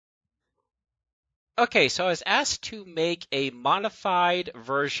Okay, so I was asked to make a modified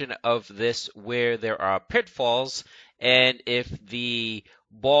version of this where there are pitfalls, and if the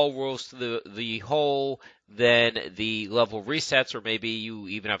ball rolls through the hole, then the level resets, or maybe you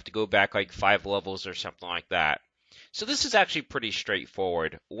even have to go back like 5 levels or something like that. So this is actually pretty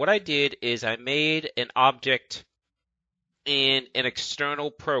straightforward. What I did is I made an object in an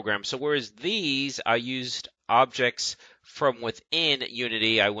external program. So whereas these, I used objects from within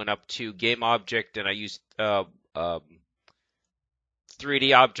Unity, I went up to game object and I used 3D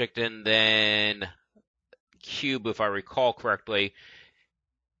object and then cube, if I recall correctly.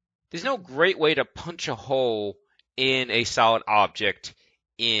 There's no great way to punch a hole in a solid object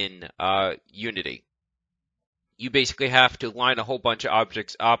in Unity. You basically have to line a whole bunch of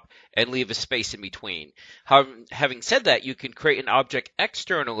objects up and leave a space in between. Having said that, you can create an object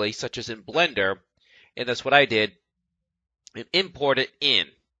externally, such as in Blender, and that's what I did, and import it in.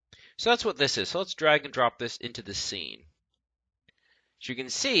 So that's what this is. So let's drag and drop this into the scene. As you can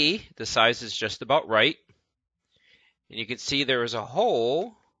see, the size is just about right. And you can see there is a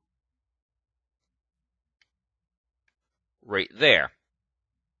hole right there.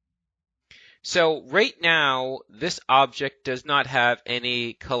 So right now, this object does not have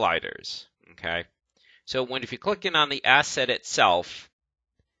any colliders, okay? So if you click in on the asset itself,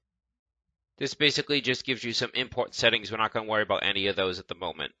 this basically just gives you some import settings. We're not going to worry about any of those at the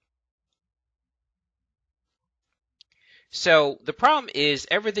moment. So the problem is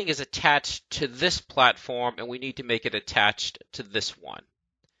everything is attached to this platform, and we need to make it attached to this one.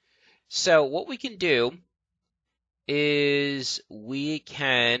 So what we can do is we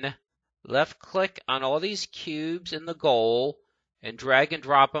can left click on all these cubes in the goal and drag and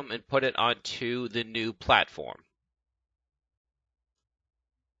drop them and put it onto the new platform.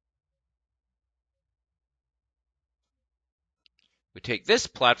 We take this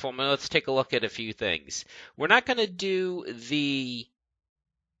platform and let's take a look at a few things. We're not going to do the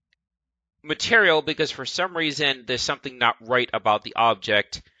material because for some reason there's something not right about the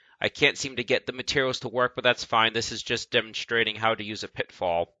object. I can't seem to get the materials to work, but that's fine. This is just demonstrating how to use a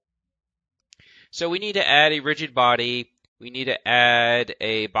pitfall. So we need to add a rigid body, we need to add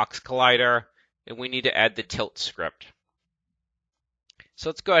a box collider, and we need to add the tilt script. So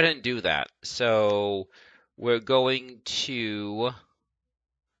let's go ahead and do that. So we're going to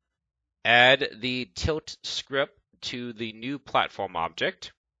add the tilt script to the new platform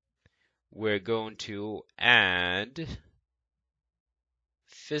object. We're going to add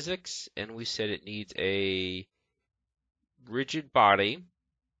physics, and we said it needs a rigid body.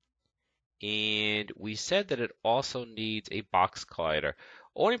 And we said that it also needs a box collider.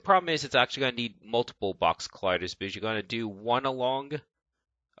 Only problem is it's actually going to need multiple box colliders because you're going to do one along,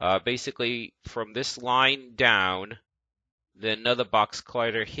 basically from this line down, then another box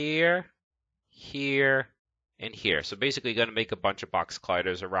collider here, here, and here. So basically you're going to make a bunch of box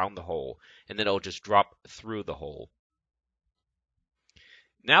colliders around the hole, and then it'll just drop through the hole.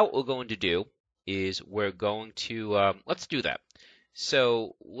 Now what we're going to do is we're going to, let's do that.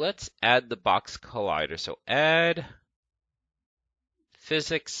 So let's add the box collider. So add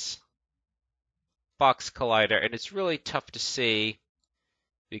physics box collider, and it's really tough to see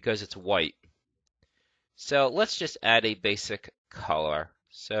because it's white. So let's just add a basic color.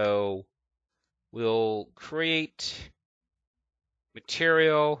 So we'll create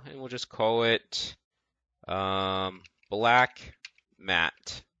material and we'll just call it black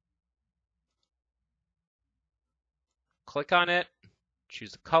matte. Click on it,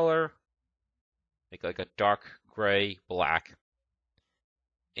 choose the color, make like a dark gray black,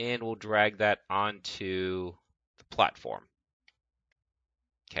 and we'll drag that onto the platform.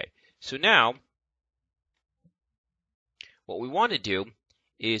 Okay, so now what we want to do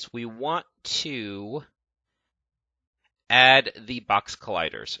is we want to add the box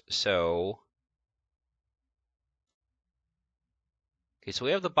colliders. So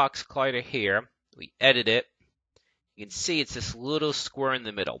we have the box collider here. We edit it. You can see it's this little square in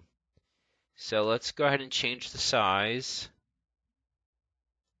the middle. So let's go ahead and change the size.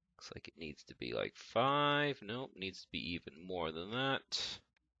 Looks like it needs to be like 5. Nope, needs to be even more than that.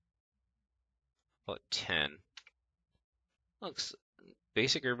 About 10. Looks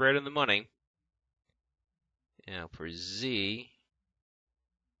basically right in the money. Now for Z,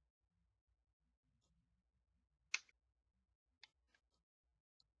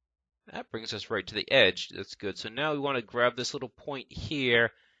 that brings us right to the edge. That's good. So now we want to grab this little point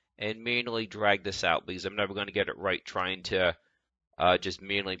here and manually drag this out because I'm never going to get it right trying to just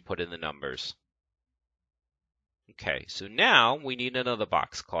manually put in the numbers. Okay, so now we need another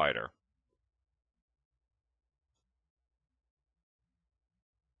box collider.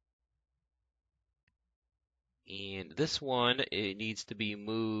 And this one, it needs to be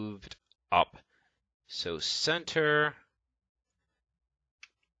moved up. So center,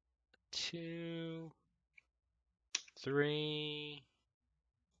 2, 3,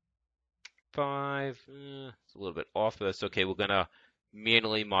 5. It's a little bit off, but that's okay. We're going to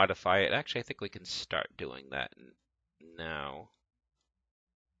manually modify it. Actually, I think we can start doing that now.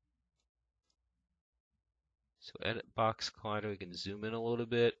 So edit box collider, we can zoom in a little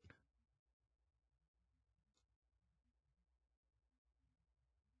bit.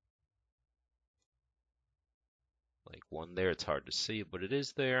 Like one there, it's hard to see, but it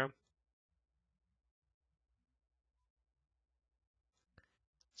is there.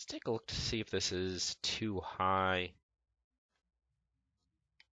 Let's take a look to see if this is too high.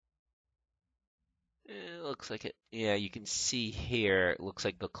 It looks like it. Yeah, you can see here, it looks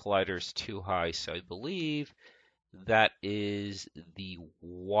like the collider is too high. So I believe that is the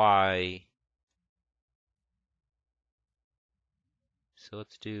Y. So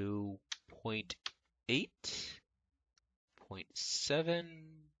let's do 0.8, 0.7.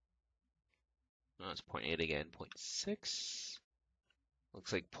 No, it's 0.8 again, 0.6.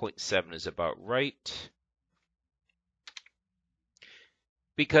 Looks like 0.7 is about right.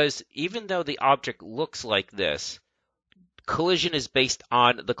 Because even though the object looks like this, collision is based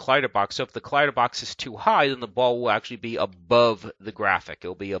on the collider box. So if the collider box is too high, then the ball will actually be above the graphic.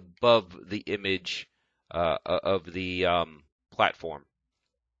 It'll be above the image of the platform.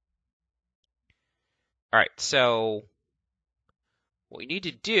 All right, so what we need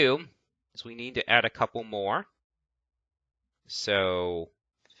to do is we need to add a couple more. So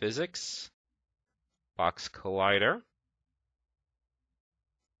physics, box collider.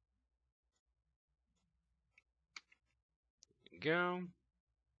 Go.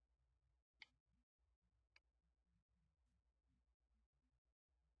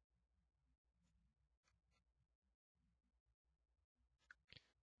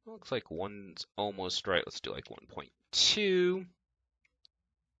 Looks like one's almost right. Let's do like 1.2.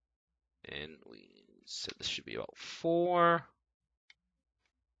 And we said this should be about 4.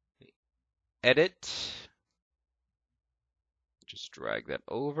 Edit. Just drag that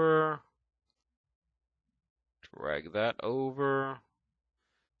over. Drag that over.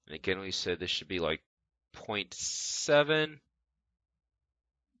 And again, we said this should be like 0.7.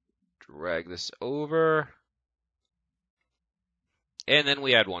 Drag this over. And then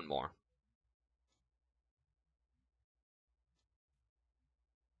we add one more.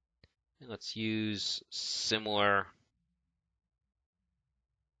 And let's use similar.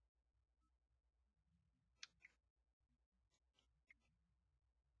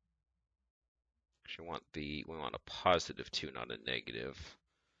 Actually, we want a +2, not a negative.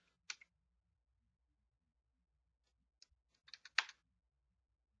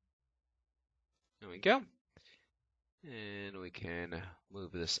 There we go. And we can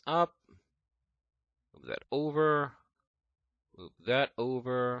move this up, move that over, move that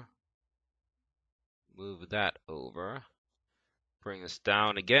over, move that over. Bring this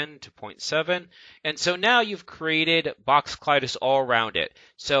down again to 0.7. And so now you've created box colliders all around it.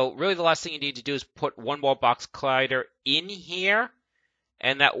 So really the last thing you need to do is put one more box collider in here.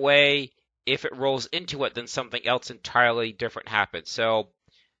 And that way, if it rolls into it, then something else entirely different happens. So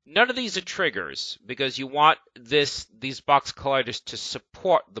none of these are triggers because you want these box colliders to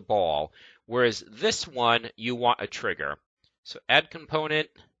support the ball. Whereas this one, you want a trigger. So add component,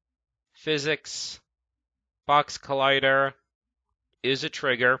 physics, box collider is a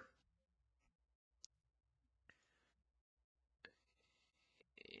trigger.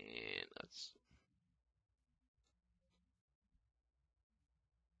 And let's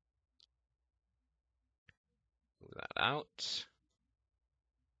move that out.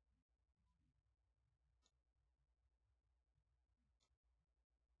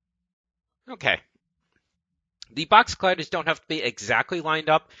 Okay. The box colliders don't have to be exactly lined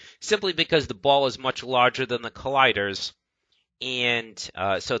up simply because the ball is much larger than the colliders. And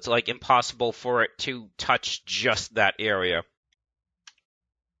so it's like impossible for it to touch just that area.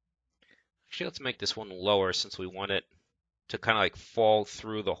 Actually, let's make this one lower since we want it to kind of like fall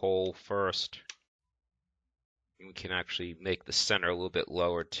through the hole first. And we can actually make the center a little bit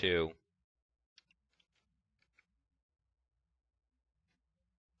lower too.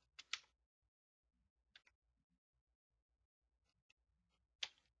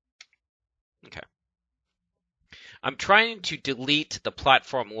 Okay. I'm trying to delete the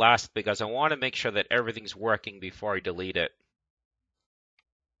platform last because I want to make sure that everything's working before I delete it.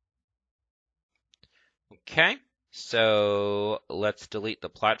 Okay, so let's delete the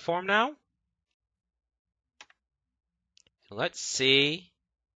platform now. Let's see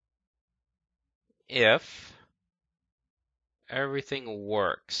if everything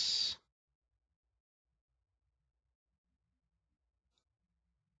works.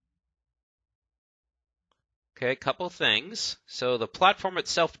 Okay, a couple things. So the platform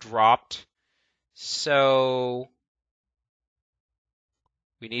itself dropped. So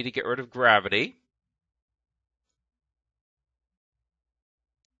we need to get rid of gravity.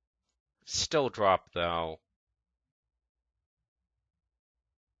 Still dropped though.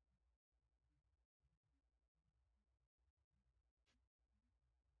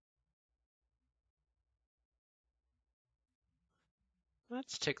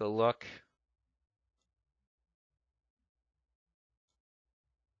 Let's take a look.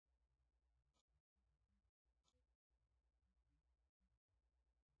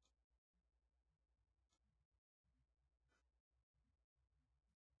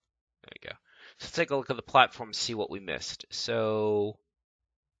 There you go. So let's take a look at the platform, see what we missed. So,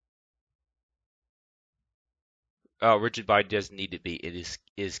 rigid body doesn't need to be. It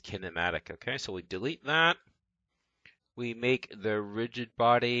is kinematic. Okay, so we delete that. We make the rigid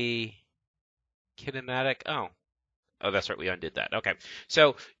body kinematic. Oh, that's right. We undid that. Okay,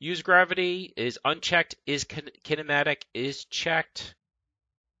 so use gravity is unchecked. Is kinematic is checked.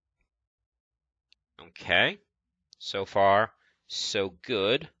 Okay, so far so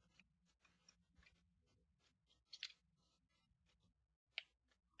good.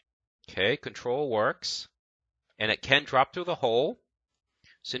 Okay, control works, and it can drop through the hole.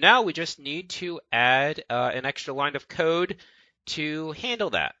 So now we just need to add an extra line of code to handle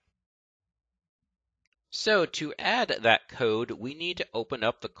that. So to add that code, we need to open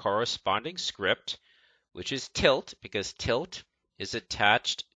up the corresponding script, which is tilt, because tilt is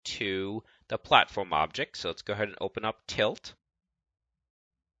attached to the platform object. So let's go ahead and open up tilt.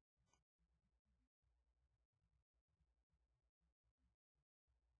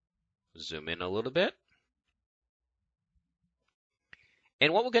 Zoom in a little bit.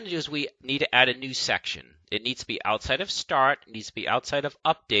 And what we're going to do is we need to add a new section. It needs to be outside of start, it needs to be outside of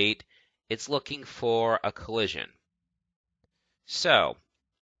update. It's looking for a collision. So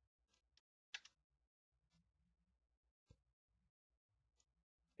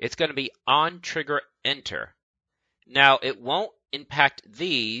it's going to be on trigger enter. Now it won't impact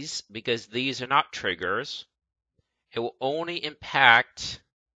these because these are not triggers. It will only impact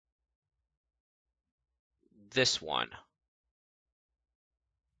this one,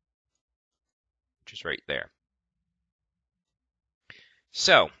 which is right there.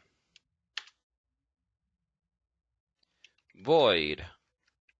 So void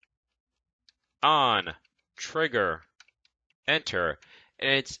on trigger enter.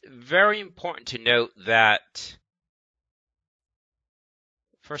 And it's very important to note that,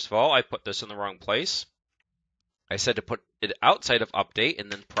 first of all, I put this in the wrong place. I said to put it outside of update, and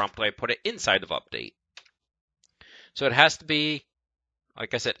then promptly I put it inside of update. So it has to be,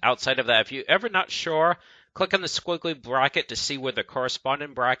 like I said, outside of that. If you're ever not sure, click on the squiggly bracket to see where the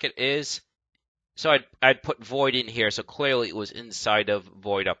corresponding bracket is. So I'd put void in here, so clearly it was inside of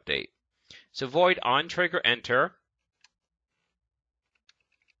void update. So void on trigger enter.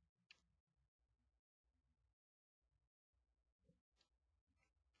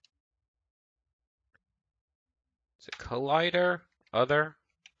 Is it collider other?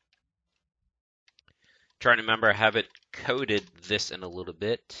 Trying to remember, I have it coded this in a little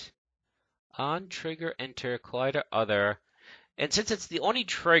bit. On trigger enter collider other. And since it's the only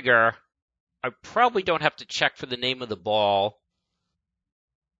trigger, I probably don't have to check for the name of the ball.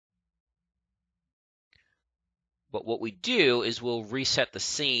 But what we do is we'll reset the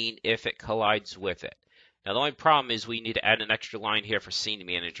scene if it collides with it. Now the only problem is we need to add an extra line here for scene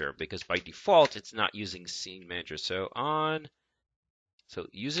manager because by default it's not using scene manager. So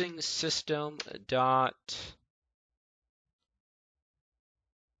using system dot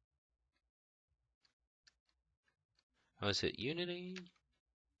Unity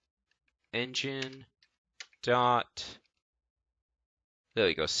engine dot, there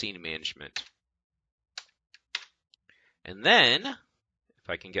we go, scene management. And then, if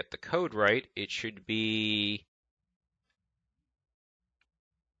I can get the code right, it should be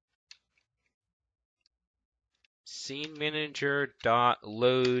scene manager dot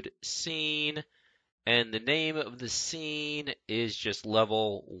load scene, and the name of the scene is just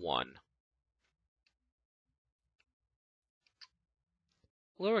level 1.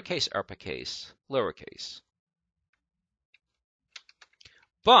 Lowercase, uppercase, lowercase.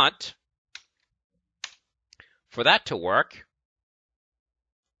 But for that to work,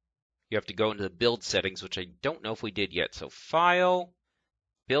 you have to go into the build settings, which I don't know if we did yet. So file,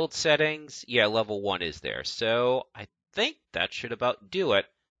 build settings, yeah, level 1 is there. So I think that should about do it.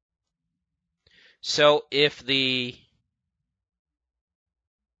 So if the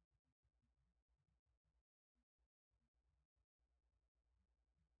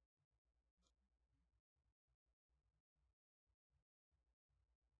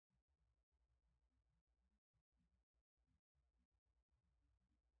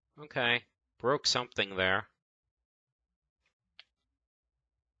Okay. Broke something there.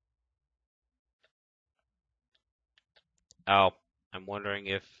 Oh, I'm wondering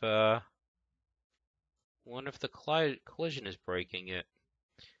if the collision is breaking it.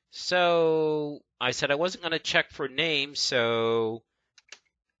 So I said I wasn't going to check for names, so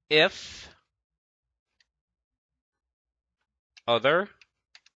if other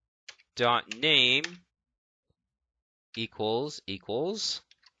dot name equals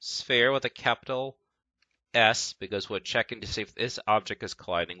sphere with a capital S, because we're checking to see if this object is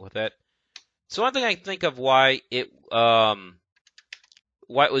colliding with it. So one thing I can think of why it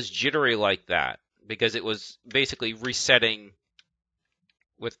was jittery like that, because it was basically resetting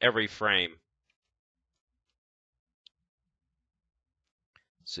with every frame.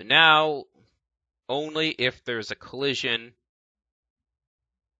 So now, only if there's a collision.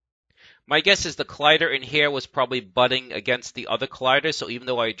 My guess is the collider in here was probably butting against the other collider, so even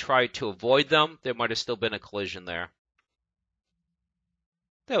though I tried to avoid them, there might have still been a collision there.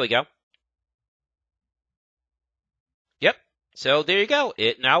 There we go. Yep. So there you go.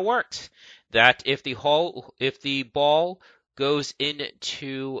 It now works. That if the ball goes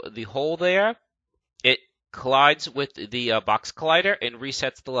into the hole there, it collides with the box collider and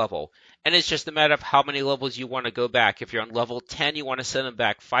resets the level. And it's just a matter of how many levels you want to go back. If you're on level 10, you want to send them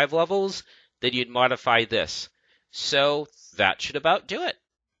back 5 levels, then you'd modify this. So that should about do it.